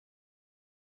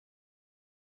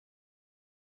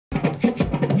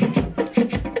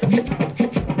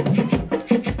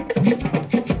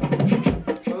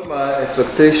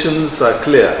expectations are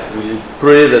clear. We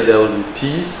pray that there will be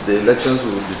peace, the elections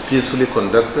will be peacefully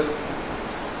conducted,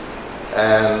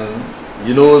 and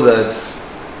you know that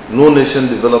no nation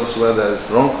develops where there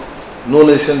is wrong. No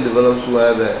nation develops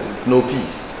where there is no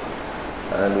peace.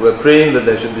 And we're praying that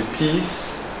there should be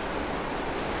peace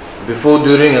before,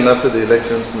 during, and after the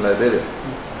elections in Liberia.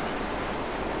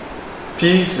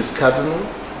 Peace is cardinal.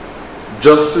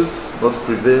 Justice must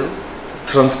prevail.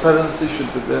 Transparency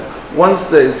should be there. Once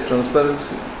there is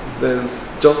transparency, there is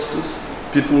justice,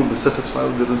 people will be satisfied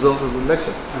with the result of the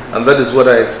election. And that is what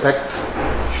I expect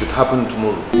should happen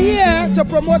tomorrow. I'm here to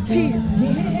promote peace.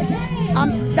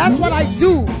 That's what I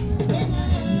do,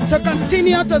 to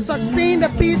continue to sustain the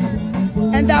peace,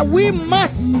 and that we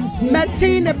must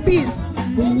maintain the peace.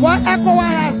 What ECOWAS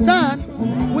has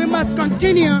done, we must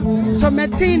continue to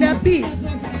maintain the peace.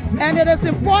 And it is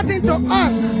important to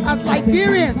us as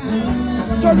Liberians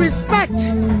to respect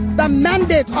the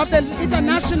mandate of the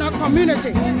international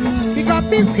community. Because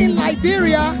peace in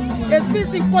Liberia is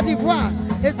peace in Cote d'Ivoire,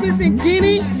 is peace in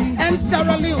Guinea and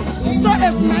Sierra Leone. So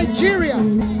is Nigeria.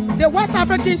 The West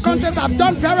African countries have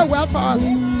done very well for us.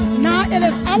 Now it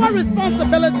is our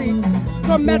responsibility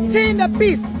to maintain the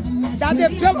peace that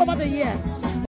they've built over the years.